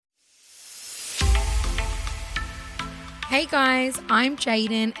Hey guys, I'm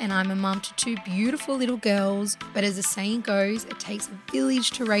Jaden and I'm a mum to two beautiful little girls, but as the saying goes, it takes a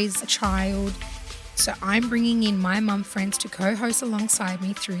village to raise a child. So I'm bringing in my mum friends to co-host alongside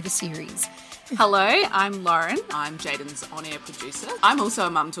me through the series. Hello, I'm Lauren. I'm Jaden's on-air producer. I'm also a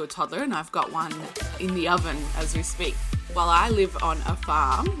mum to a toddler and I've got one in the oven as we speak. While I live on a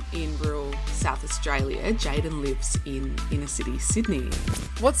farm in rural South Australia, Jaden lives in inner city Sydney.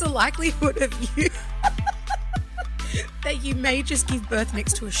 What's the likelihood of you that you may just give birth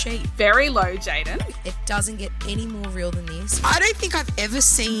next to a sheep? Very low, Jaden. It doesn't get any more real than this. I don't think I've ever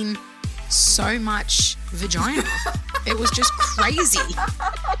seen so much vagina. It was just crazy.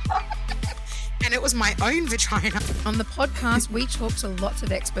 And it was my own vagina. On the podcast, we talk to lots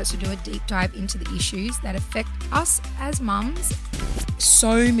of experts to do a deep dive into the issues that affect us as mums.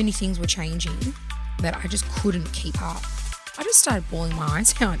 So many things were changing that I just couldn't keep up. I just started bawling my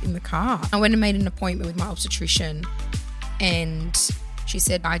eyes out in the car. I went and made an appointment with my obstetrician and she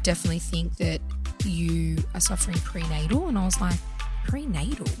said, I definitely think that you are suffering prenatal. And I was like,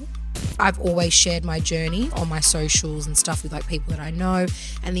 prenatal? I've always shared my journey on my socials and stuff with like people that I know,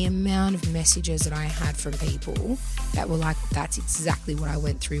 and the amount of messages that I had from people that were like, that's exactly what I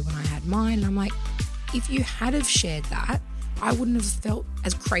went through when I had mine. And I'm like, if you had have shared that, I wouldn't have felt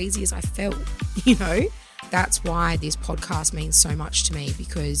as crazy as I felt, you know? That's why this podcast means so much to me,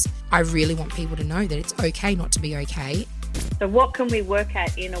 because I really want people to know that it's okay not to be okay. So what can we work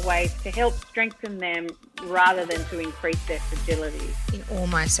at in a way to help strengthen them rather than to increase their fragility? In all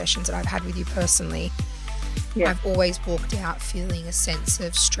my sessions that I've had with you personally, I've always walked out feeling a sense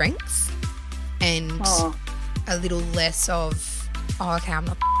of strength and a little less of, okay, I'm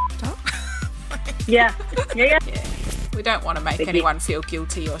not up. Yeah. We don't want to make anyone feel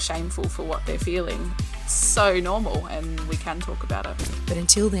guilty or shameful for what they're feeling. It's so normal and we can talk about it. But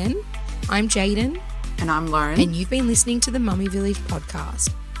until then, I'm Jaden. And I'm Lauren. And you've been listening to the Mummy Village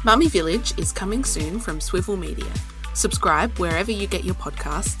podcast. Mummy Village is coming soon from Swivel Media. Subscribe wherever you get your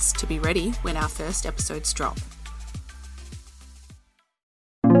podcasts to be ready when our first episodes drop.